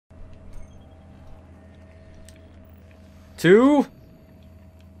2.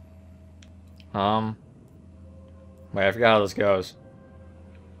 Wait, I forgot how this goes.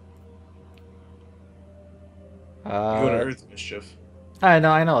 You go to Earth, Mischief. I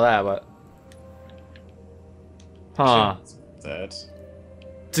know that, but huh? That.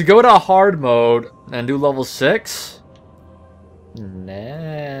 To go to hard mode and do level 6?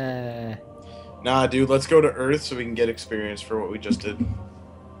 Nah. Nah, dude, let's go to Earth so we can get experience for what we just did.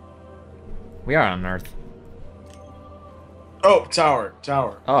 We are on Earth. Oh, tower. Oh,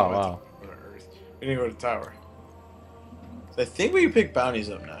 I wow. thought we were to Earth. We need to go to tower. So I think we can pick bounties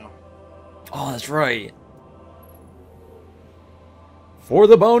up now. Oh, that's right. For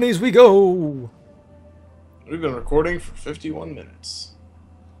the bounties we go. We've been recording for 51 minutes.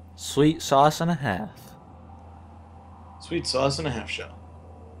 Sweet sauce and a half. Sweet sauce and a half shell.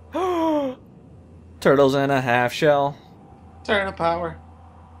 Turtles and a half shell. Turtle power.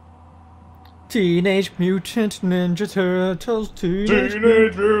 Teenage Mutant Ninja Turtles. Teenage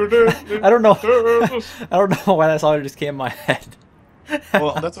Mutant I don't know. Turtles. I don't know why that song just came in my head.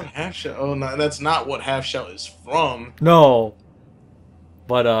 Well, that's what half shell. Oh, no, that's not what half shell is from. No.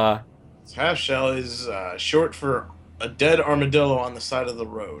 But Half shell is short for a dead armadillo on the side of the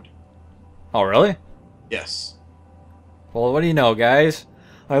road. oh really? Yes. Well, what do you know, guys?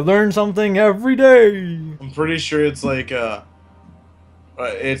 I learn something every day. I'm pretty sure it's like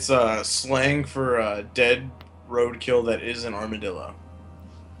it's slang for a dead roadkill that is an armadillo.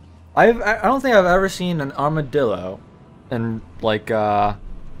 I don't think I've ever seen an armadillo, and like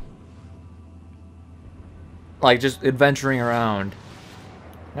just adventuring around.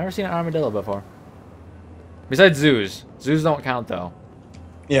 Never seen an armadillo before. Besides zoos. Zoos don't count though.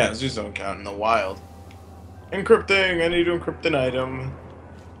 Yeah, zoos don't count in the wild. Encrypting. I need to encrypt an item.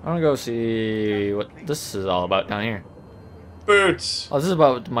 I'm gonna go see what this is all about down here. Boots. Oh, this is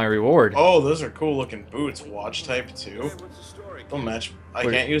about my reward. Oh, those are cool looking boots. Watch type 2. Don't match. I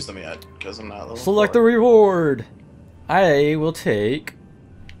can't use them yet because I'm not level Select 4. the reward. I will take.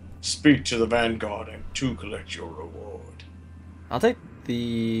 Speak to the Vanguard and to collect your reward. I'll take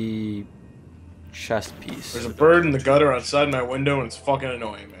the chest piece. There's a bird in the gutter outside my window and it's fucking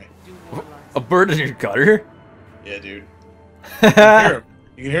annoying me. A bird in your gutter? Yeah, dude. You can hear him.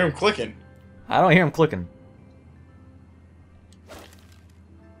 You can hear him clicking. I don't hear him clicking.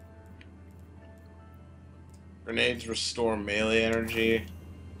 Grenades restore melee energy.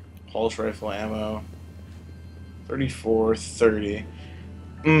 Pulse rifle ammo. 34, 30.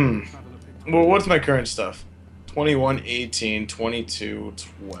 Well, what's my current stuff? 21, 18, 22,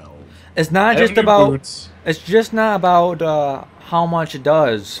 12. It's not just about. It's just not about how much it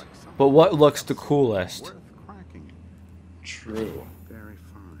does, but what looks the coolest. True.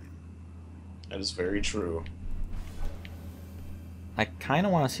 That is very true. I kind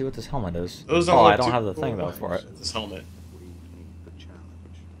of want to see what this helmet is. Those Oh, I look don't too have the cool thing though for it. This helmet.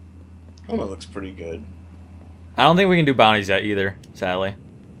 Helmet looks pretty good. I don't think we can do bounties yet either, sadly.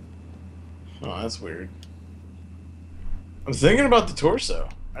 Oh, that's weird. I'm thinking about the torso.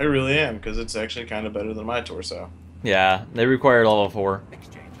 I really am, because it's actually kind of better than my torso. Yeah, they require level 4.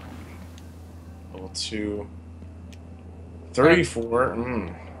 Level 2. 34.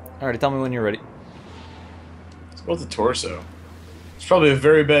 Alrighty, tell me when you're ready. Let's go with the torso. It's probably a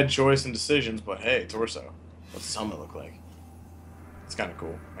very bad choice in decisions, but hey, torso. What's this helmet look like? It's kind of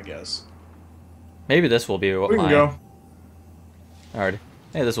cool, I guess. Maybe this will be what We can go. Alrighty.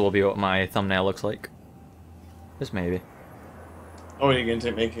 Hey, this will be what my thumbnail looks like. This maybe. Oh, are you going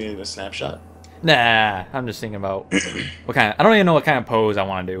to make it a snapshot? Nah, I'm just thinking about what kind of, I don't even know what kind of pose I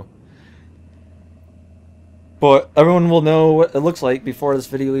want to do. But everyone will know what it looks like before this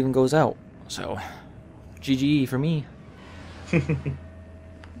video even goes out. So, GG for me.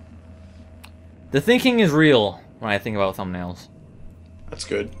 The thinking is real when I think about thumbnails. That's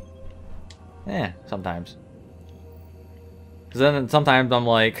good. Yeah, sometimes. Because then sometimes I'm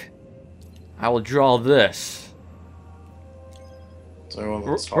like, I will draw this. So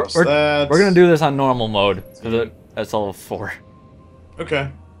let's toss that. We're going to do this on normal mode. Because that's level 4. Okay.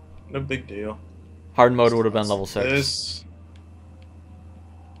 No big deal. Hard mode would have been level 6. This.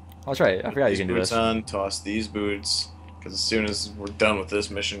 Oh, that's right. I forgot you can do Boots this. on, toss these boots. Because as soon as we're done with this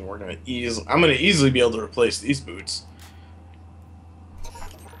mission, I'm gonna easily be able to replace these boots.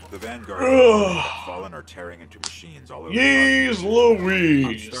 The Vanguard have fallen or tearing into machines all over Yeez the continent. I'm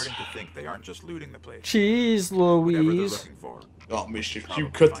Louise! starting to think they aren't just looting the place. Cheese, Whatever they're Louise. looking for. Oh, Mischief, you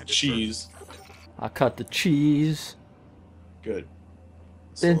Probably cut the find it cheese. I cut the cheese Good.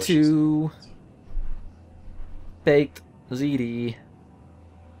 It's into baked ziti.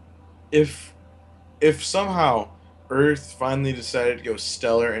 If somehow Earth finally decided to go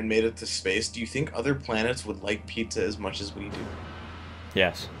stellar and made it to space, do you think other planets would like pizza as much as we do?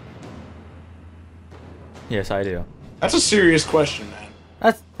 Yes. Yes, I do. That's a serious question, man.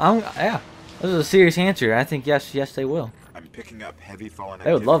 Yeah. This is a serious answer. I think yes, they will. I'm picking up heavy fallen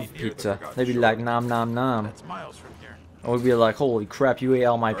They would activity love near the pizza. forgotten They'd be shore. like, nom nom nom. That's miles from here. Or we'd be like, holy crap, you ate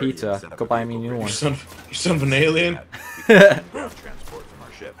all my Already pizza. set up Go a buy me a vehicle new bridge. one. You son of an alien. We can send ground transport from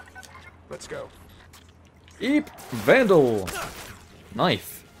our ship. Let's go. Eep! Vandal!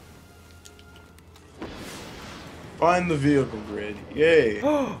 Knife. Find the vehicle grid. Yay.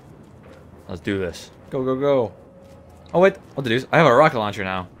 Let's do this. Go, go, go. Oh, wait. What did I have a rocket launcher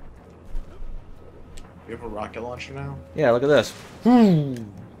now. You have a rocket launcher now? Yeah, look at this.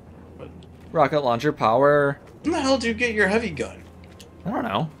 What? Rocket launcher power. When the hell do you get your heavy gun? I don't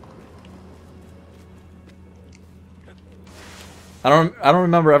know. I don't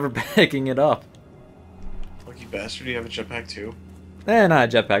remember ever picking it up. Lucky bastard, do you have a jetpack too? Not a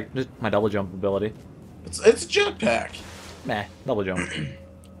jetpack. Just my double jump ability. It's a jetpack. Meh, double jump.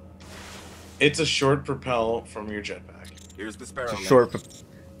 It's a short propel from your jetpack. Here's the sparrow. Short.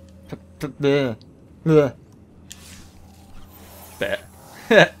 Bleh. Bleh. Bet.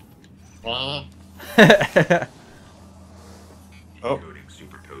 Oh. Coding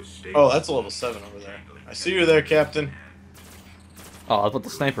superposed state. Oh, that's a level 7 over there. I see you there, Captain. Oh, I'll put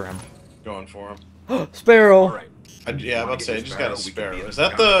the sniper in. Going for him. Sparrow. All right. Yeah, I'm about to say, I just got a We can sparrow. be in Is the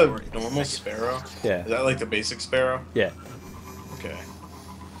that the forgotten shore in normal seconds. sparrow? Yeah. Is that like the basic sparrow? Yeah. Okay.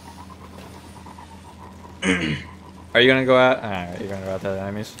 Are you gonna go out? Alright, you're gonna go out to the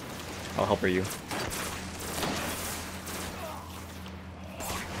enemies. I'll help you.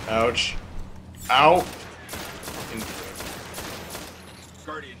 Ouch. Ow.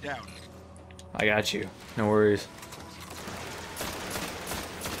 Guardian down. I got you. No worries.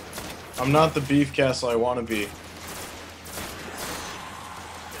 I'm not the beef castle I want to be.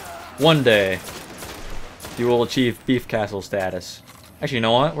 One day, you will achieve Beef Castle status. Actually, you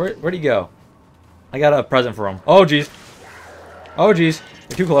know what? Where'd he go? I got a present for him. Oh, jeez. Oh, jeez.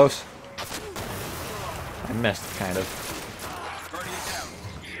 You're too close. I missed, kind of.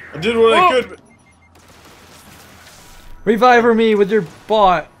 I did what I could. Revive me with your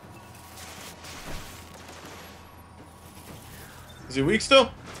bot. Is he weak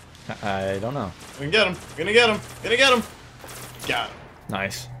still? I don't know. Gonna get him. Gonna get him. Gonna get him. Got him.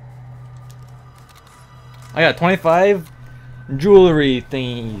 Nice. I got 25 jewelry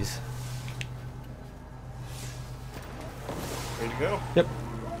thingies. Ready to go. Yep.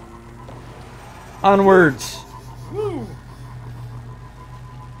 Onwards. Woo.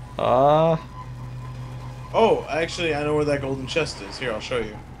 Oh, actually, I know where that golden chest is. Here, I'll show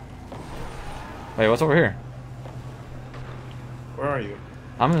you. Wait, what's over here? Where are you?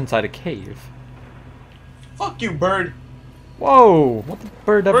 I'm inside a cave. Fuck you, bird. Whoa! What the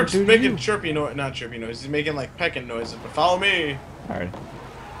bird ever Bird's do to making you? chirpy noise. Not chirpy noises. He's making like pecking noises. But follow me. Alright.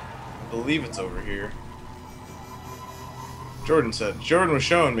 I believe it's over here. Jordan said. Jordan was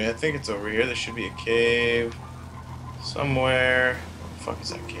showing me. I think it's over here. There should be a cave somewhere. What the fuck is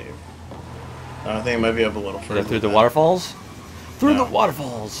that cave? I think it might be up a little Is further. that through the than that. waterfalls? Through No. the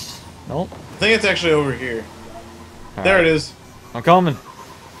waterfalls! Nope. I think it's actually over here. All There right. it is. I'm coming.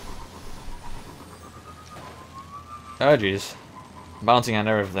 Oh, jeez. Bouncing on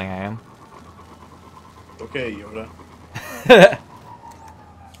everything I am. Okay, Yoda.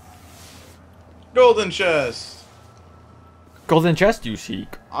 Golden chest. Golden chest you seek.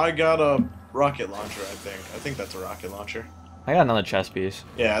 I got a rocket launcher, I think. I think that's a rocket launcher. I got another chest piece.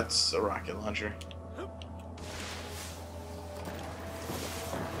 Yeah, it's a rocket launcher.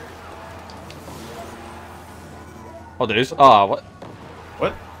 Oh, there's. Oh, what?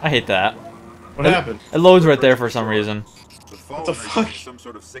 What? I hate that. What happened? It loads right there for some reason. The fallen the are fuck? using some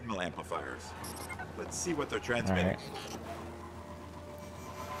sort of signal amplifiers. Let's see what they're transmitting. Alright.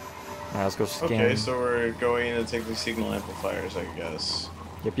 Alright, let's go scan. Okay, so we're going to take the signal amplifiers, I guess.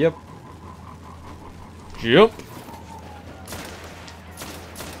 Yep, yep. Yep.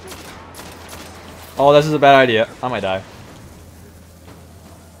 Oh, this is a bad idea. I might die.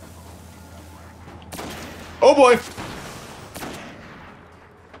 Oh boy!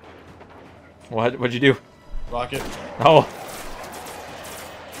 What'd you do? Rocket. Oh.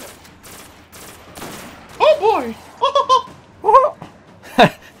 Oh boy! Oh.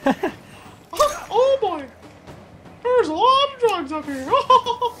 Oh boy! There's a lot of drugs up here!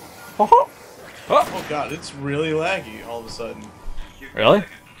 Oh. Oh god, it's really laggy all of a sudden. Really?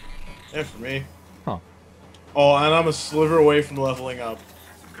 Yeah, for me. Huh. Oh, and I'm a sliver away from leveling up.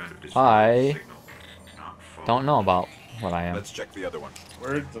 I don't know about what I am. Let's check the other one.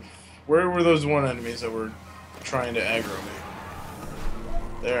 Where were those one enemies that were trying to aggro me.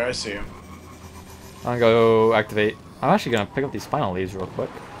 There, I see him. I'm gonna go activate. I'm actually gonna pick up these spinal leaves real quick.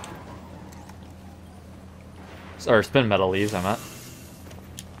 Or spin metal leaves, I meant.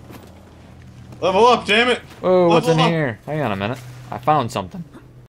 Level up, damn it! Whoa, what's in Level up. here? Hang on a minute. I found something.